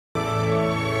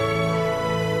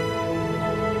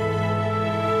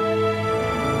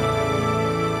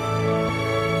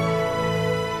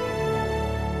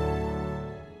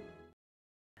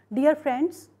Dear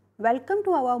friends, welcome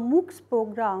to our MOOCs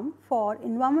program for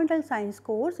Environmental Science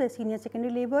course at senior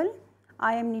secondary level.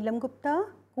 I am Neelam Gupta,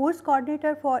 course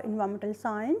coordinator for Environmental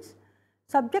Science.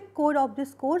 Subject code of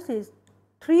this course is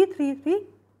 333.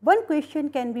 One question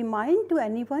can be mined to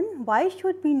anyone: why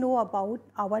should we know about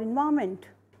our environment?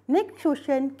 Next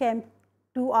question came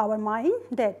to our mind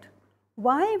that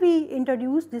why we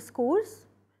introduce this course?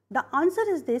 The answer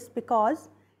is this: because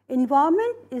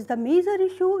environment is the major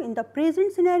issue in the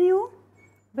present scenario.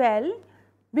 Well,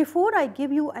 before I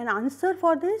give you an answer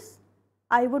for this,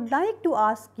 I would like to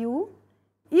ask you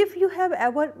if you have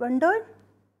ever wondered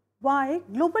why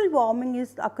global warming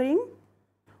is occurring,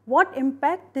 what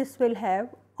impact this will have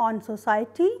on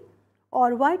society,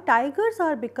 or why tigers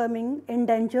are becoming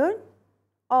endangered,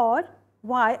 or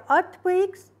why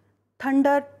earthquakes,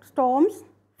 thunderstorms,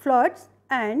 floods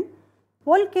and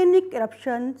volcanic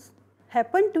eruptions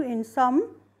happen to in some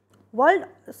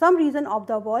region of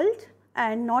the world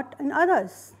and not in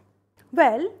others.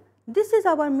 Well, this is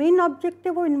our main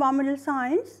objective of environmental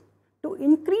science, to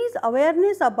increase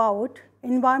awareness about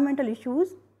environmental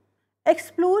issues,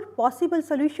 explore possible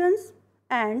solutions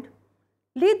and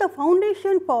lay the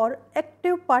foundation for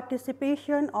active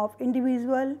participation of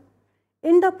individual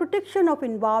in the protection of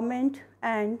environment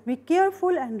and be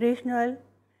careful and rational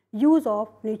use of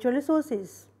natural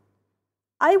resources.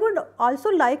 I would also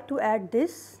like to add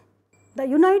this: the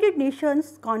United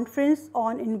Nations Conference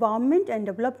on Environment and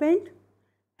Development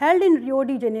held in Rio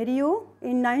de Janeiro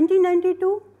in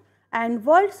 1992 and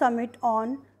World Summit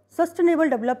on Sustainable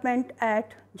Development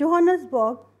at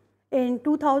Johannesburg in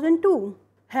 2002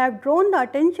 have drawn the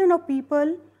attention of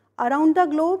people around the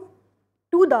globe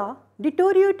to the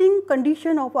deteriorating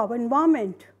condition of our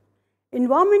environment.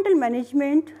 Environmental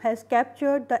management has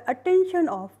captured the attention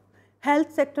of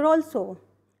health sector also.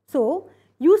 So,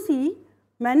 you see,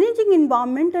 managing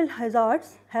environmental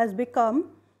hazards has become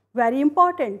very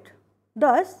important.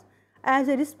 Thus, as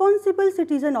a responsible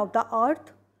citizen of the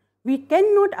earth, we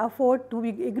cannot afford to be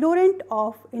ignorant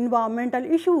of environmental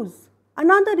issues.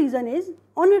 Another reason is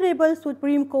Honorable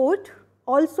Supreme Court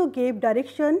also gave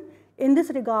direction in this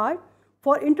regard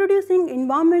for introducing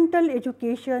environmental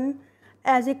education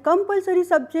as a compulsory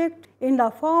subject in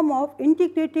the form of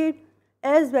integrated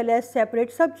as well as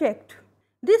separate subject.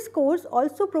 This course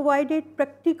also provided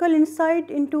practical insight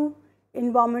into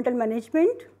environmental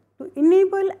management to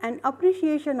enable an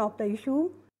appreciation of the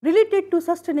issue related to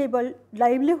sustainable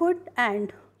livelihood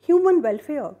and human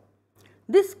welfare.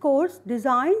 This course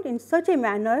designed in such a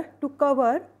manner to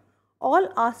cover all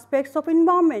aspects of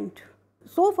environment.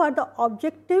 So far the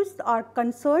objectives are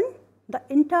concerned, the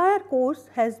entire course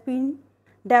has been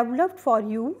developed for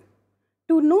you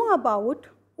to know about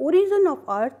origin of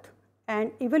earth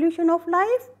and evolution of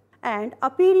life and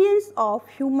appearance of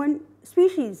human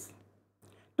species,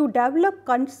 to develop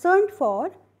concern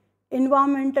for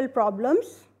environmental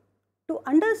problems, to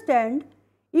understand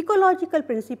ecological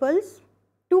principles,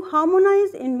 to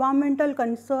harmonize environmental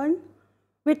concern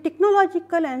with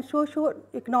technological and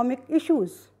socio-economic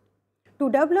issues, to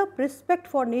develop respect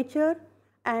for nature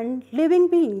and living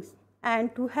beings,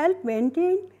 and to help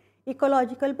maintain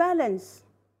ecological balance,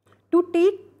 to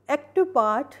take active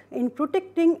part in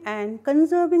protecting and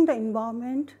conserving the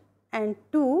environment, and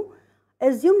to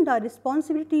assume the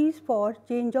responsibilities for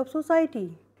change of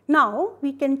society. Now,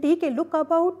 we can take a look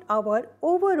about our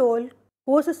overall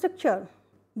course structure.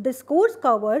 This course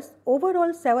covers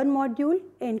overall 7 modules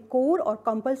in core or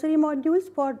compulsory modules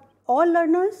for all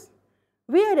learners,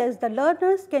 whereas the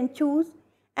learners can choose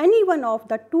any one of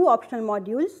the 2 optional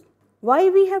modules. Why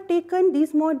we have taken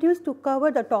these modules to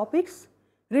cover the topics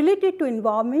related to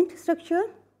environment structure?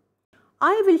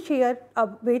 I will share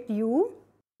with you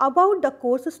about the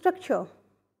course structure.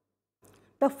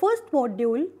 The first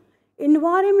module,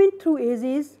 Environment Through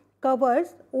Ages,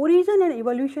 covers origin and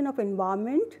evolution of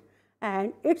environment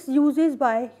and its uses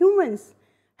by humans,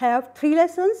 have 3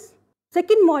 lessons.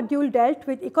 Second module dealt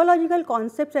with ecological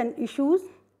concepts and issues.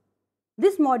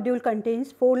 This module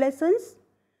contains 4 lessons.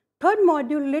 Third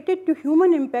module related to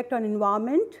human impact on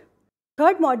environment.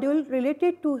 Third module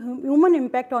related to human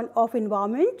impact of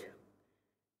environment.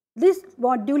 This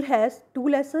module has 2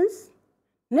 lessons.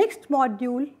 Next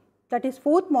module, that is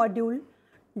 4th module,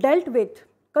 dealt with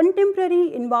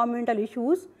contemporary environmental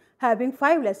issues, having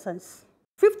 5 lessons.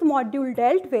 5th module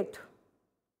dealt with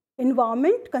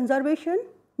environment conservation,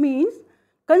 means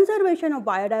conservation of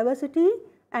biodiversity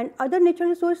and other natural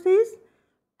resources,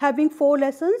 having 4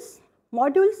 lessons.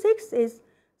 Module 6 is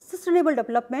sustainable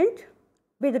development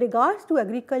with regards to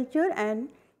agriculture and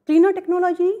cleaner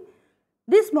technology.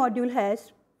 This module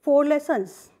has 4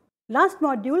 lessons. Last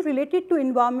module related to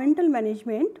environmental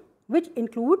management which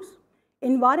includes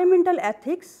environmental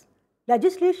ethics,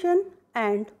 legislation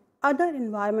and other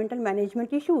environmental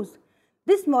management issues.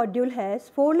 This module has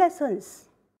 4 lessons.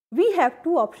 We have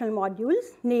 2 optional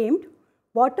modules named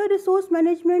Water Resource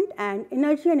Management and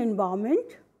Energy and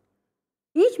Environment.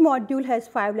 Each module has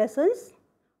 5 lessons.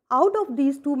 Out of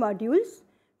these 2 modules,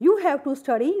 you have to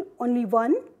study only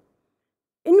one.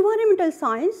 Environmental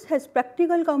science has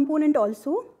practical component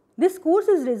also. This course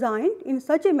is designed in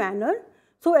such a manner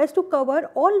so as to cover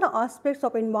all the aspects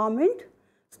of environment,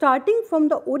 starting from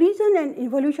the origin and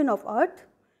evolution of Earth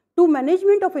to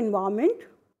management of environment.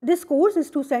 This course is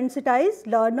to sensitize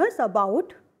learners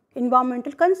about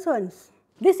environmental concerns.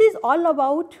 This is all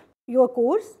about your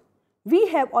course. We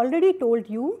have already told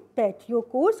you that your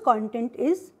course content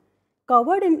is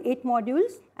covered in 8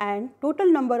 modules and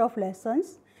total number of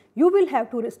lessons you will have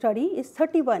to study is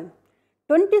 31,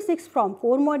 26 from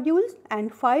core modules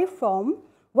and 5 from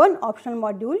one optional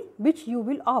module which you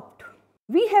will opt.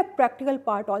 We have practical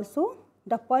part also.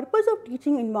 The purpose of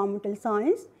teaching environmental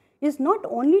science is not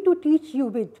only to teach you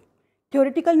with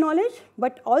theoretical knowledge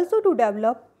but also to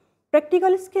develop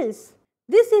practical skills.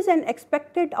 This is an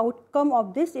expected outcome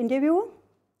of this interview.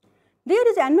 There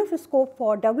is enough scope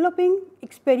for developing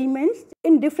experiments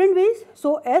in different ways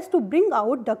so as to bring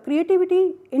out the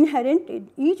creativity inherent in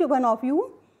each one of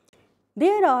you.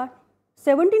 There are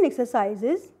 17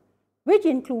 exercises which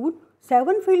include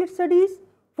 7 field studies,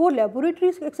 4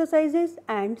 laboratory exercises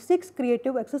and 6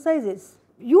 creative exercises.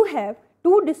 You have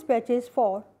 2 dispatches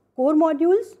for core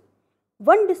modules,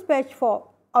 1 dispatch for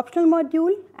optional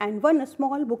module and 1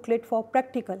 small booklet for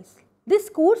practicals. This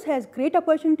course has great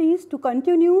opportunities to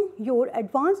continue your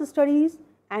advanced studies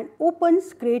and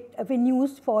opens great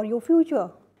avenues for your future.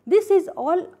 This is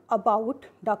all about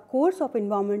the course of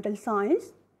environmental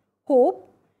science. Hope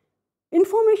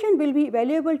information will be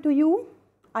valuable to you.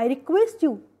 I request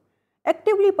you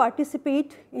actively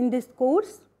participate in this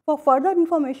course. For further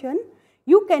information,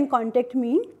 you can contact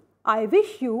me. I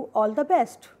wish you all the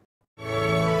best.